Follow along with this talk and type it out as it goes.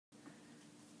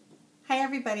Hi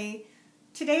everybody.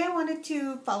 Today I wanted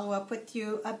to follow up with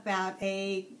you about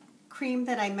a cream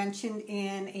that I mentioned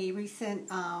in a recent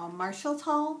Marshall's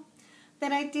haul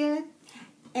that I did.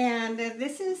 And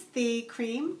this is the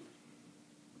cream,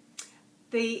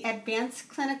 the Advanced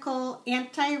Clinical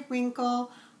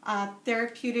Anti-Wrinkle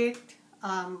Therapeutic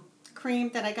cream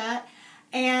that I got.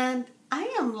 And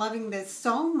I am loving this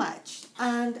so much.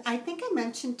 And I think I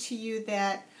mentioned to you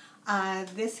that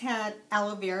this had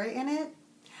aloe vera in it.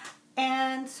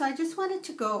 And so I just wanted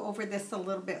to go over this a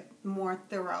little bit more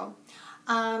thorough.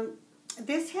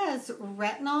 This has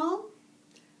retinol,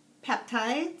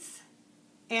 peptides,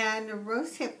 and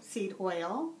rosehip seed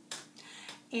oil.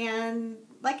 And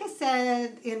like I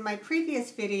said in my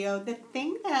previous video, the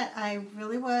thing that I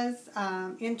really was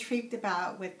intrigued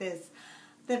about with this,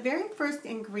 the very first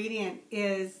ingredient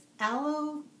is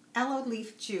aloe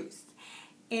leaf juice.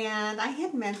 And I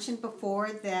had mentioned before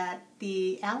that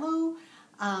the aloe,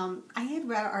 I had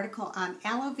read an article on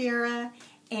aloe vera,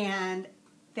 and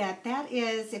that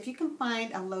is, if you can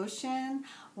find a lotion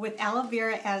with aloe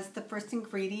vera as the first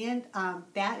ingredient,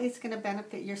 that is going to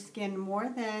benefit your skin more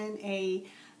than a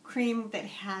cream that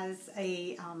has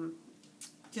a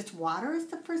just water as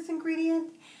the first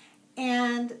ingredient.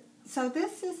 And so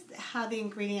this is how the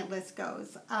ingredient list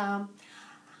goes. Aloe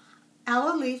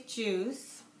leaf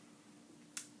juice,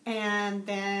 and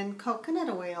then coconut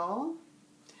oil.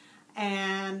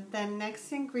 And the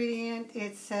next ingredient,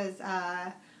 it says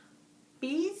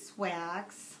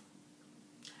beeswax,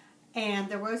 and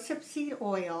the rosehip seed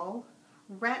oil,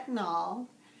 retinol,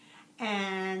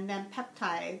 and then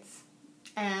peptides.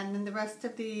 And then the rest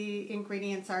of the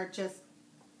ingredients are just,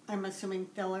 I'm assuming,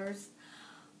 fillers.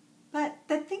 But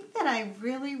the thing that I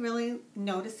really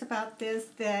notice about this,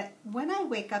 that when I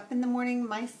wake up in the morning,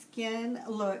 my skin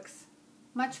looks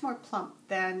much more plump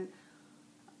than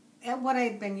what I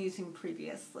had been using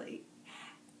previously.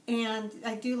 And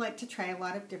I do like to try a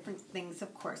lot of different things,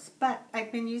 of course, but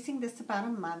I've been using this about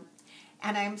a month,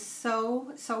 and I'm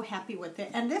so happy with it.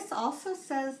 And this also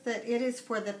says that it is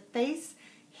for the face,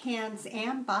 hands,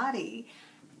 and body,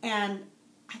 and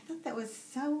I thought that was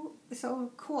so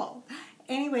cool.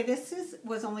 Anyway, this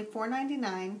was only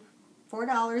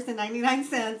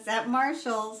 $4.99 at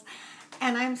Marshall's,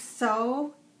 and I'm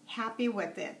so happy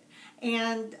with it.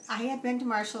 And I had been to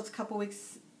Marshall's a couple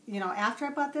weeks, after I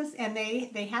bought this, and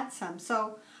they had some.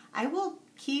 So I will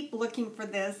keep looking for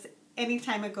this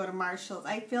anytime I go to Marshall's.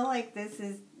 I feel like this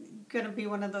is going to be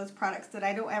one of those products that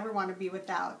I don't ever want to be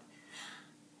without.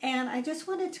 And I just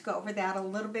wanted to go over that a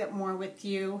little bit more with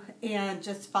you and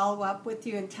just follow up with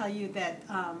you and tell you that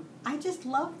I just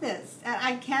love this.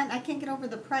 I can't get over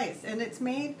the price. And it's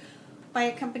made by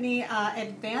a company,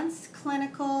 Advanced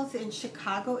Clinicals in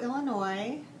Chicago,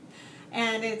 Illinois.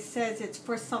 And it says it's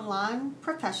for salon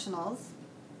professionals,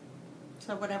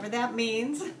 so whatever that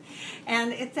means.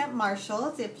 And it's at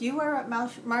Marshall's. If you are at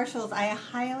Marshall's, I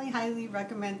highly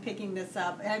recommend picking this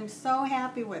up. I'm so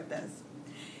happy with this.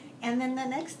 And then the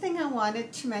next thing I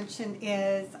wanted to mention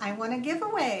is I want to give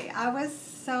away. I was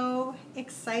so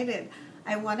excited.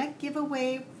 I want to give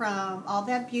away from All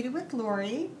That Beauty with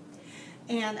Lori.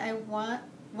 And I won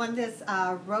this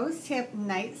Rosehip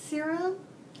Night Serum.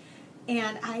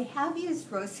 And I have used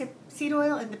rosehip seed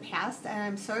oil in the past, and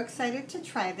I'm so excited to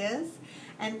try this.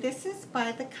 And this is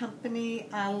by the company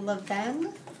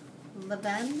Leven,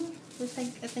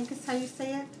 I think is how you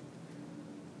say it.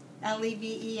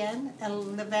 Leven,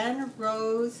 Leven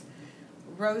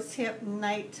Rosehip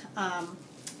Night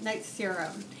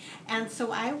Serum. And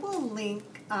so I will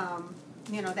link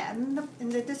that in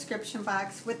the description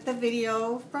box with the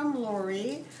video from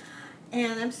Lori.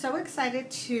 And I'm so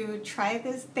excited to try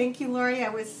this. Thank you, Lori. I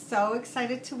was so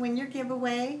excited to win your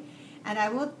giveaway. And I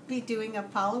will be doing a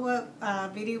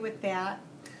follow-up video with that.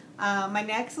 My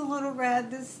neck's a little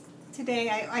red today.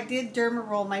 I did derma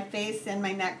roll my face and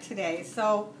my neck today.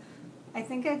 So I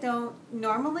think I don't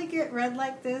normally get red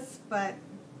like this, but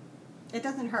it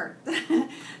doesn't hurt.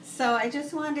 So I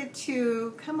just wanted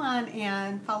to come on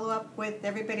and follow up with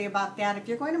everybody about that. If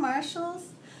you're going to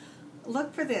Marshall's,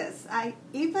 look for this.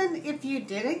 Even if you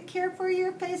didn't care for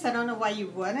your face, I don't know why you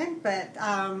wouldn't, but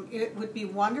it would be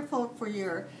wonderful for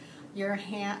your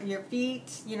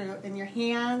feet, and your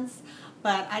hands.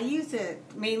 But I use it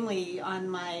mainly on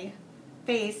my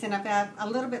face, and I've got a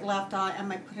little bit left on,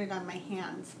 and I put it on my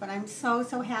hands. But I'm so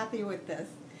happy with this.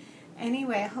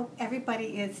 Anyway, I hope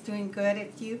everybody is doing good.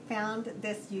 If you found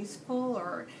this useful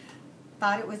or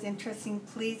thought it was interesting,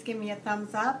 please give me a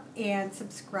thumbs up and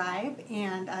subscribe.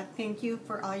 And thank you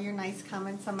for all your nice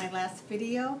comments on my last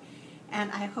video. And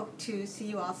I hope to see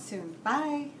you all soon.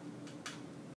 Bye.